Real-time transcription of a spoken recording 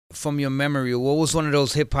from your memory? What was one of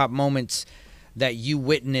those hip-hop moments that you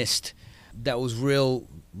witnessed that was real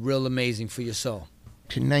amazing for your soul?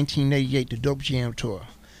 In 1988, the Dope Jam Tour.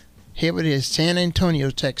 Here it is, San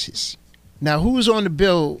Antonio, Texas. Now, who was on the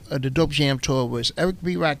bill of the Dope Jam Tour was Eric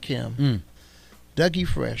B. Rakim, Dougie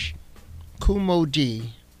Fresh, Kool Moe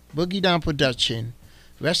Dee, Boogie Down Production,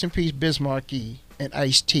 rest in peace Bismarck E, and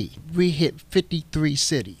Ice-T. We hit 53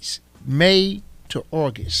 cities, May to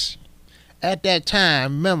August. At that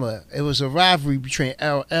time, remember, it was a rivalry between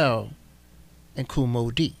LL and Kool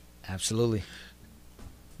Moe Dee. Absolutely.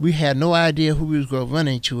 We had no idea who we was going to run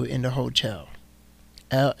into in the hotel.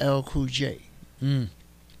 LL Cool J.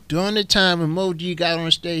 During the time when Moe Dee got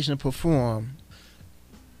on stage and performed,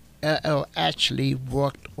 LL actually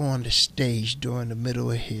walked on the stage during the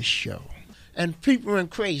middle of his show. And people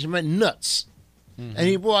went crazy, went nuts. And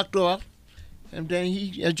he walked off, and then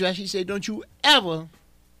he addressed, he said, "Don't you ever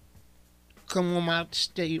come on my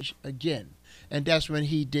stage again." And that's when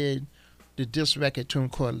he did the diss record tune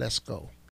called Let's Go.